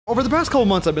Over the past couple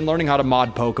months, I've been learning how to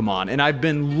mod Pokemon, and I've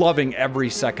been loving every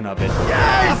second of it.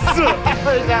 Yes!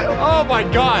 Oh my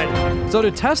god! So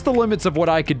to test the limits of what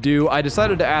I could do, I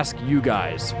decided to ask you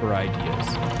guys for ideas.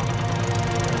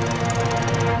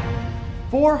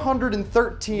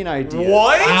 413 ideas.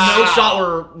 What? No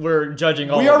shot we're judging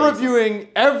all We of are these. reviewing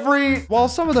every... Well,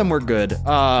 some of them were good.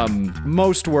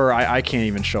 Most were I can't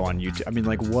even show on YouTube. I mean,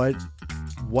 like,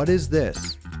 what is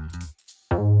this?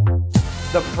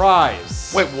 The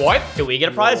prize. Wait, what? Do we get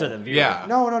a prize or them? Yeah.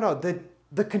 No.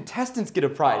 The contestants get a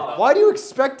prize. Why do you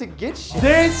expect to get shit?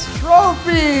 This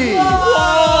trophy!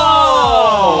 Whoa!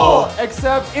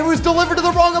 Except it was delivered to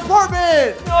the wrong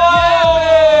apartment! No!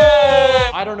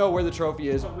 I don't know where the trophy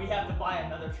is. So we have to buy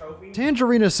another trophy?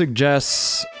 Tangerina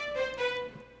suggests...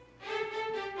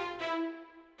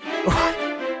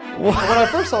 When I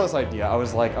first saw this idea, I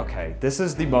was like, okay, this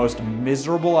is the most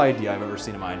miserable idea I've ever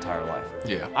seen in my entire life.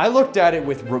 Yeah. I looked at it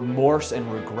with remorse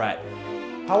and regret.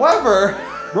 However,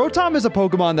 Rotom is a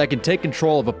Pokemon that can take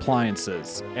control of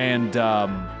appliances. And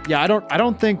yeah, I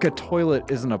don't think a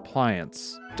toilet is an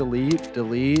appliance. Delete,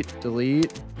 delete,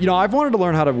 delete. You know, I've wanted to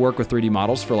learn how to work with 3D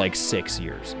models for like 6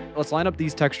 years. Let's line up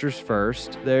these textures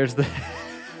first. There's the,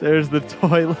 there's the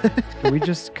toilet. Can we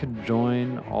just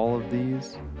conjoin all of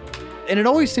these? And it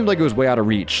always seemed like it was way out of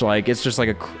reach. Like, it's just like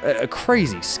a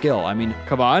crazy skill. I mean,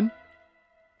 come on.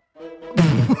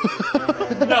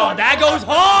 No, that goes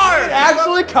hard! It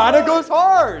actually kind of goes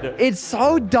hard. It's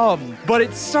so dumb, but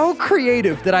it's so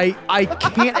creative that I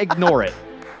can't ignore it.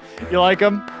 You like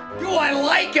them? Do I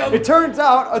like him? It turns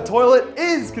out a toilet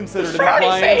is considered an Frowny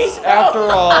appliance face. after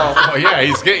all. Oh yeah,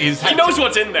 He knows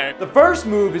what's in there. The first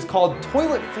move is called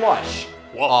Toilet Flush,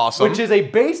 Awesome. which is a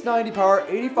base 90 power,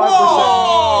 85%.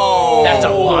 Whoa! That's a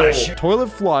lot of shit. Toilet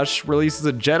Flush releases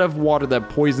a jet of water that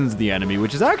poisons the enemy,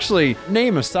 which is actually,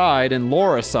 name aside and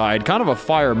lore aside, kind of a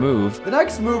fire move. The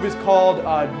next move is called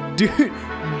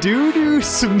Doo-Doo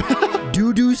Smell.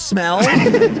 Doo-doo smell?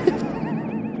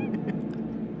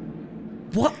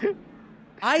 What?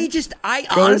 I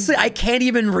honestly, I can't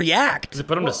even react. Does it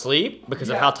put him to sleep because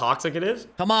of how toxic it is?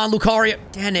 Come on, Lucario.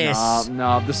 Dennis.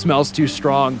 No, the smell's too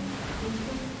strong.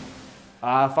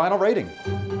 Final rating.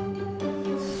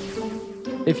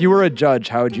 If you were a judge,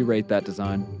 how would you rate that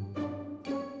design?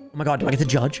 Oh my god, do I get to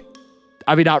judge?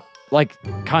 I mean, not, like,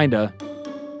 kinda.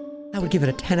 I would give it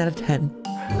a 10 out of 10.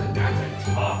 That's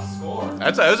a tough score.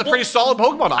 That's a pretty solid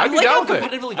Pokemon. I'd be down with it.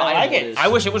 Competitively I like valuable it. I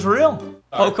wish it was real.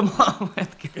 Pokemon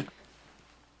with...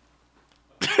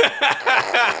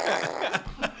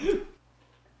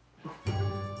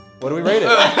 What do we rate it?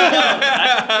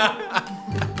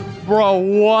 Bro,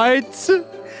 what?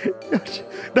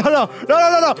 No.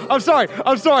 I'm sorry.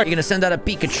 You're gonna send out a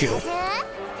Pikachu.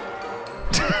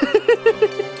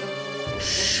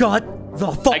 Shut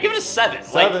the fuck. I give it a 7.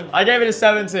 7. I gave it a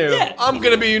 7 too. Yeah. I'm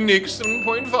gonna be unique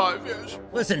 7.5, yes.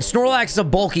 Listen, Snorlax is a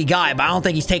bulky guy, but I don't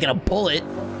think he's taking a bullet.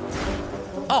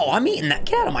 Oh, I'm eating that.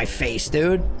 Get out of my face,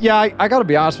 dude. Yeah, I gotta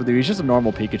be honest with you. He's just a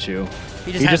normal Pikachu.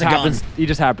 He just has a gun. He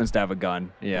just happens to have a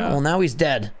gun. Yeah. Well, now he's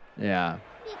dead. Yeah.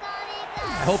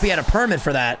 I hope he had a permit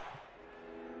for that.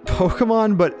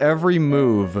 Pokemon, but every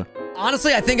move.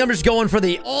 Honestly, I think I'm just going for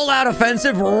the all-out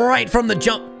offensive right from the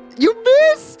jump. You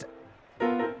missed!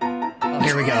 Oh,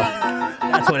 here we go.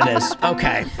 That's what it is.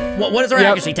 Okay. What is our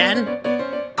accuracy? 10?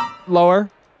 Lower.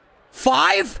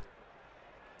 5?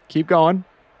 Keep going.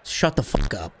 Shut the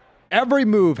fuck up. Every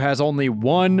move has only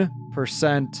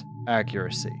 1%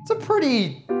 accuracy. It's a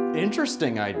pretty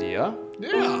interesting idea.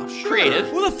 Yeah, sure. Creative.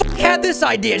 Who the fuck had this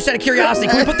idea? Just out of curiosity,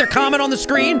 can we put their comment on the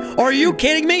screen? Are you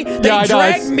kidding me? They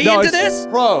dragged me into this?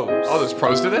 Pros. Oh, there's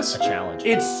pros to this? Challenge.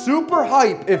 It's super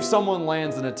hype if someone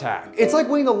lands an attack. It's like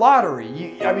winning the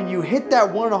lottery. I mean, you hit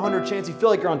that 1 in 100 chance, you feel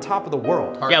like you're on top of the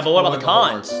world. Yeah, but what about the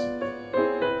cons?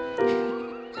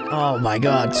 Oh my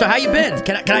god. So how you been?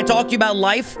 Can I talk to you about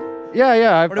life?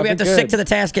 Yeah. Or do we have to stick to the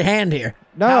task at hand here?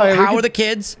 No, how are the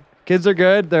kids? Kids are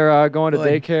good. They're going to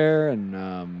Good. daycare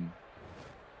and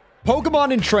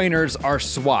Pokemon and trainers are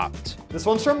swapped. This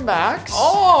one's from Max.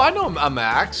 Oh, I know a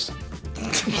Max.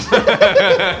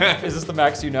 Is this the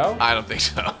Max you know? I don't think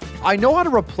so. I know how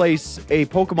to replace a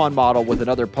Pokemon model with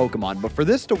another Pokemon, but for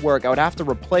this to work, I would have to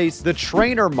replace the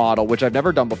trainer model, which I've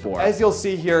never done before. As you'll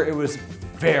see here, it was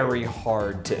very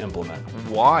hard to implement.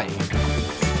 Why?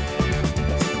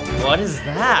 What is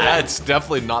that? That's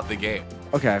definitely not the game.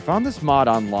 Okay, I found this mod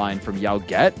online from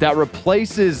Yowget that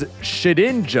replaces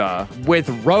Shedinja with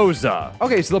Rosa.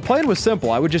 Okay, so the plan was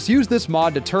simple. I would just use this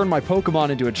mod to turn my Pokemon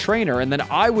into a trainer, and then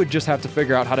I would just have to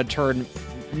figure out how to turn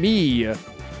me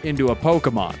into a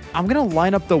Pokemon. I'm gonna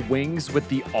line up the wings with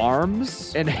the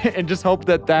arms and just hope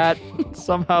that that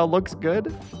somehow looks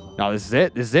good. No, this is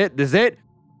it. This is it. This is it.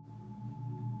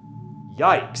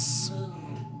 Yikes.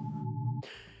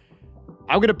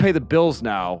 I'm gonna pay the bills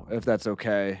now, if that's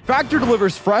okay. Factor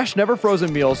delivers fresh, never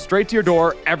frozen meals straight to your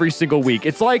door every single week.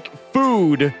 It's like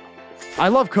food. I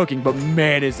love cooking, but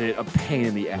man, is it a pain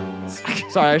in the ass.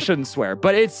 Sorry, I shouldn't swear,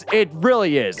 but it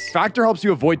really is. Factor helps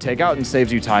you avoid takeout and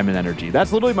saves you time and energy.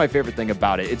 That's literally my favorite thing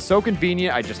about it. It's so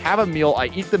convenient. I just have a meal, I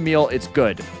eat the meal, it's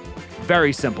good.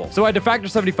 Very simple. So head to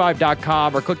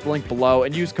factor75.com or click the link below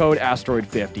and use code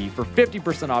ASTEROID50 for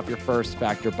 50% off your first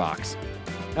Factor box.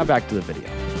 Now back to the video.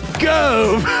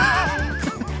 Go!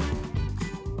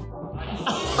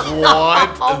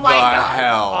 What the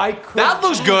hell? That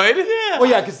looks good. Yeah. Well,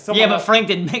 yeah, because Yeah, but Frank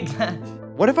didn't make that.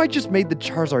 What if I just made the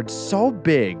Charizard so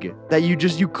big that you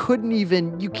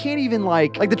can't even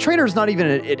like the trainer's not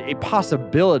even a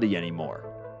possibility anymore?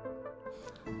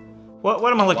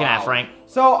 What am I looking at, Frank?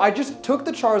 So I just took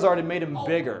the Charizard and made him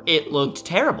bigger. It looked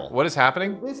terrible. What is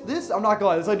happening? This I'm not gonna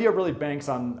lie, this idea really banks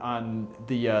on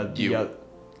the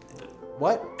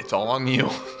what? It's all on you.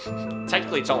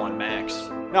 Technically, it's all on Max.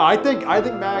 No, I think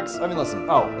Max, I mean, listen.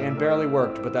 Oh, and barely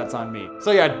worked, but that's on me.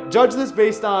 So yeah, judge this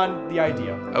based on the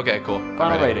idea. Okay, cool.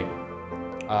 Final rating.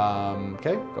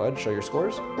 Okay, go ahead, show your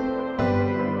scores. All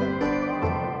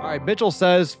right, Mitchell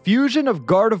says, fusion of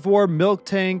Gardevoir,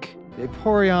 Miltank,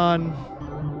 Vaporeon,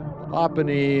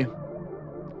 Lopunny.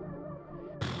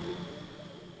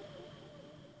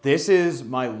 This is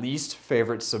my least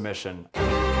favorite submission.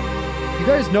 You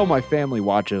guys know my family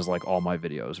watches like all my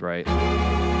videos, right?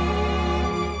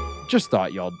 Just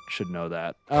thought y'all should know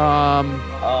that. Oh,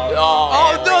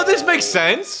 no, this makes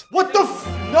sense. What the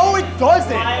no, it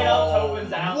doesn't.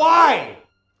 Why?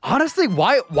 Honestly,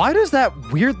 why does that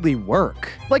weirdly work?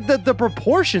 Like the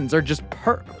proportions are just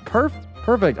perfect.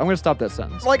 I'm gonna stop that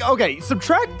sentence. Like, okay,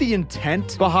 subtract the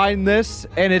intent behind this,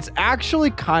 and it's actually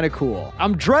kind of cool.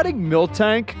 I'm dreading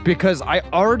Miltank because I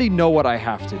already know what I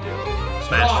have to do.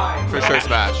 Smash. For sure,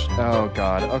 smash. Oh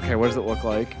God. Okay, what does it look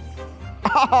like?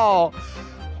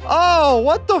 Oh,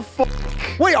 what the fuck?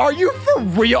 Wait, are you for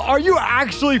real? Are you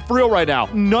actually for real right now?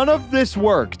 None of this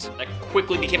worked. That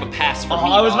quickly became a pass for me.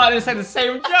 I was about to say the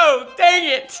same joke. Dang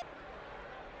it.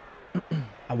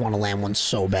 I want to land one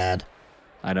so bad.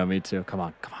 I know, me too. Come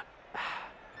on, come on.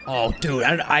 Oh, dude,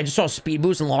 I just saw Speed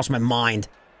Boost and lost my mind.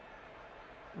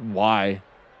 Why?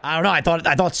 I don't know. I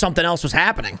thought something else was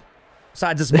happening.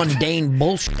 Besides this mundane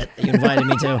bullshit that you invited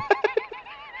me to.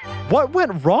 What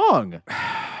went wrong?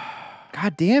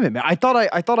 God damn it, man. I thought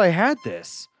I had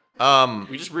this.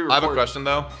 We just re-recorded. I have a question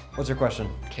though. What's your question?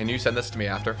 Can you send this to me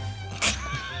after?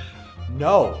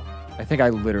 No. I think I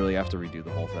literally have to redo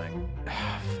the whole thing.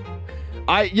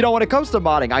 You know, when it comes to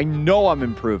modding, I know I'm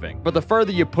improving. But the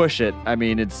further you push it, I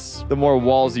mean, it's the more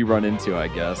walls you run into, I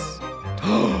guess.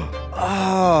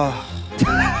 Oh.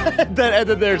 and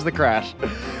then there's the crash.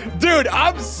 Dude,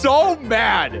 I'm so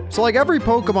mad. So like every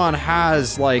Pokemon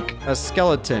has like a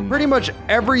skeleton. Pretty much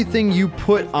everything you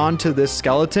put onto this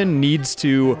skeleton needs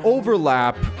to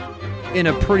overlap in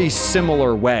a pretty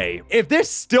similar way. If this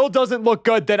still doesn't look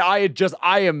good, then I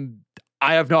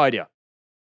have no idea.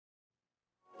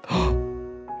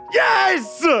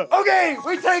 Yes! Okay,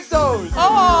 we take those.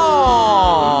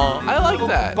 Oh, I like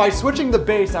that. By switching the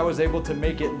base, I was able to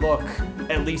make it look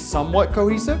at least somewhat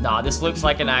cohesive. Nah, this looks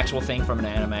like an actual thing from an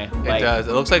anime. It does.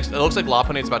 It looks like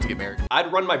Lopunny's about to get married.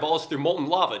 I'd run my balls through molten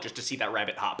lava just to see that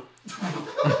rabbit hop.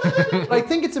 But I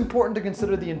think it's important to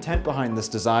consider the intent behind this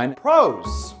design.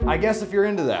 Pros, I guess if you're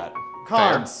into that.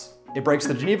 Cons. Fair. It breaks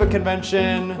the Geneva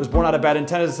Convention, was born out of bad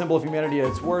intent as a symbol of humanity at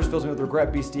its worst, fills me with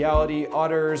regret, bestiality,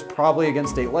 utters, probably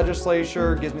against state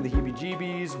legislature, gives me the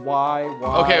heebie-jeebies, why,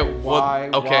 why,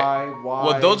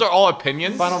 Well, those are all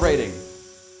opinions. Final rating.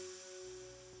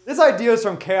 This idea is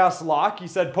from Chaos Lock. He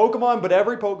said, Pokemon, but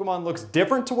every Pokemon looks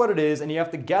different to what it is, and you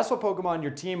have to guess what Pokemon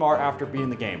your team are after beating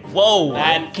the game. Whoa,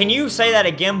 and can you say that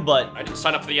again, but I didn't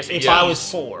sign up for the SAT. if I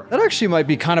was 4? That actually might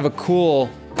be kind of a cool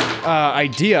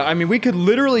idea. I mean, we could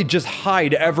literally just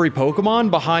hide every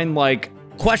Pokemon behind, like...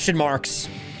 question marks.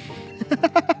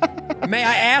 May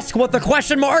I ask what the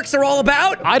question marks are all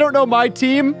about? I don't know my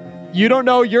team. You don't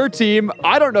know your team.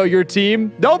 I don't know your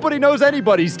team. Nobody knows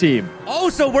anybody's team. Oh,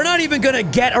 so we're not even gonna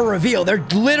get a reveal. They're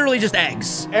literally just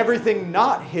eggs. Everything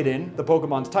not hidden, the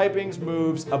Pokemon's typings,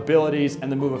 moves, abilities, and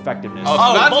the move effectiveness.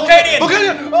 Volcanion!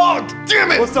 Oh,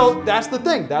 damn it! Well, so that's the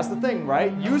thing. That's the thing,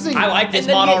 right? Using... I like this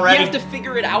And then mod you already. have to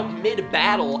figure it out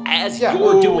mid-battle as Yeah.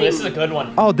 you're Ooh, doing. this is a good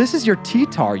one. Oh, this is your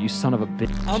T-Tar, you son of a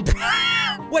bitch.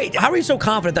 Wait, how are you so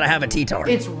confident that I have a T-Tar?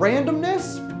 It's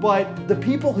randomness, but the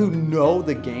people who know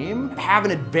the game have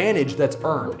an advantage that's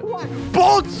earned.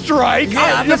 Bolt Strike!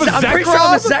 Yeah, I'm pretty sure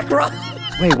I'm a Zekrom.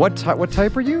 Wait, what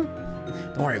type are you?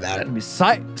 Don't worry about it.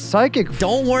 Psychic.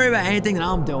 Don't worry about anything that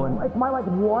I'm doing. It's my like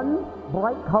one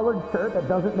bright colored shirt that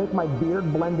doesn't make my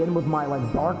beard blend in with my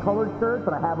like dark colored shirts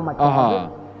that I have in my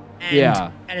closet.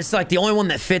 And it's like the only one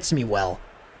that fits me well.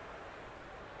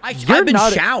 I've been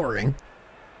showering.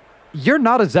 You're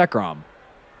not a Zekrom.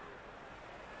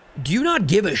 Do you not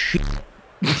give a shit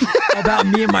about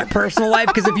me and my personal life?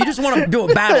 Because if you just want to do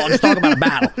a battle, I'll just talk about a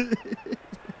battle.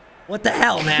 What the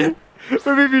hell, man?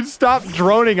 Maybe if you'd stop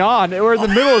droning on. We're in the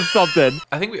middle of something.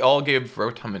 I think we all gave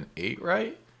Rotom an 8,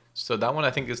 right? So that one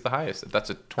I think is the highest. If that's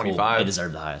a 25. Cool. I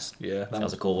deserve the highest. Yeah. That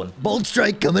was a cool one. Bolt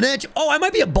Strike coming at you. Oh, I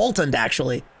might be a Boltund,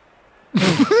 actually.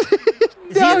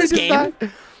 Is he in this game?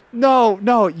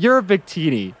 No, you're a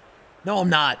Victini. No, I'm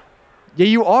not. Yeah,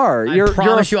 you are. I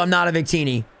promise you I'm not a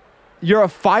Victini. You're a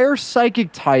fire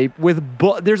psychic type with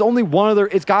there's only one other.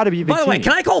 It's got to be Victini. By the way,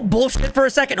 can I call bullshit for a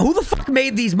second? Who the fuck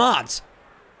made these mods?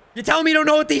 You telling me you don't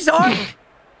know what these are? You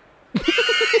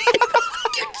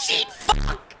cheat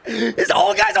fuck. This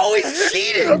old guy's always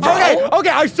cheating, bro. Okay,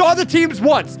 I saw the teams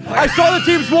once.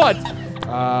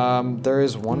 There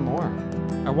is one more.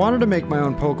 I wanted to make my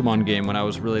own Pokemon game when I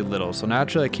was really little, so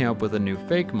naturally I came up with a new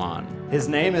fake mon. His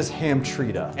name is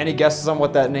Hamtreetah. Any guesses on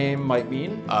what that name might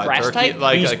mean? Grass type?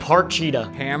 He's part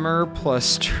cheetah. Hammer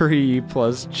plus tree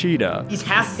plus cheetah. He's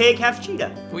half pig, half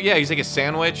cheetah. Well, yeah, he's like a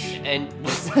sandwich. And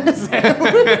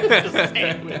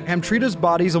Hamtreetah's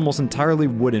body is almost entirely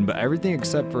wooden, but everything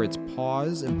except for its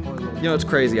paws and part of the... You know, it's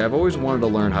crazy. I've always wanted to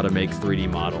learn how to make 3D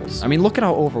models. I mean, look at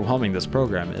how overwhelming this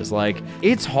program is. Like,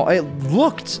 it's hard. It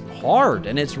looked hard,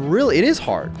 and it is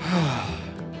hard.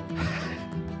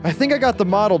 I think I got the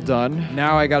model done.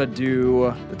 Now I gotta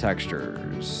do the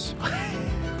textures.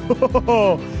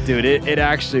 Dude, it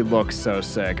actually looks so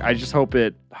sick. I just hope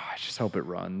it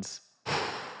runs.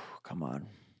 Come on.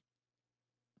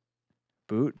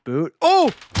 Boot.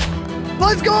 Oh!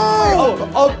 Let's go!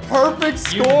 A perfect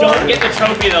score! You don't get the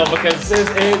trophy though because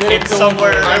it's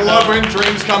somewhere. I love when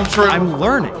dreams come true. I'm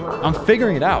learning. I'm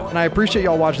figuring it out. And I appreciate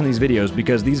y'all watching these videos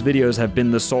because these videos have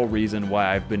been the sole reason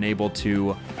why I've been able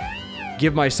to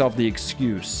give myself the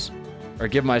excuse or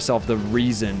give myself the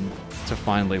reason to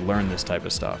finally learn this type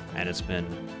of stuff. And it's been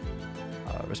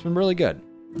really good.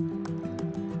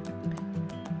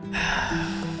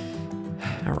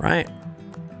 All right.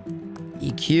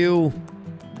 EQ.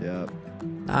 Yep.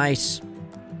 Nice.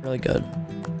 Really good.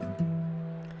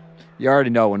 You already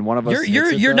know when one of us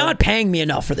You're not paying me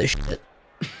enough for this shit,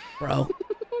 bro.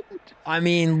 I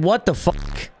mean, what the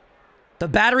fuck? The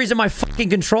batteries in my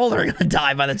fucking controller are gonna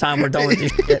die by the time we're done with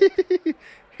this shit.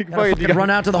 Gotta fucking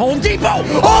run out to the Home Depot.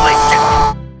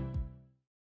 Holy shit!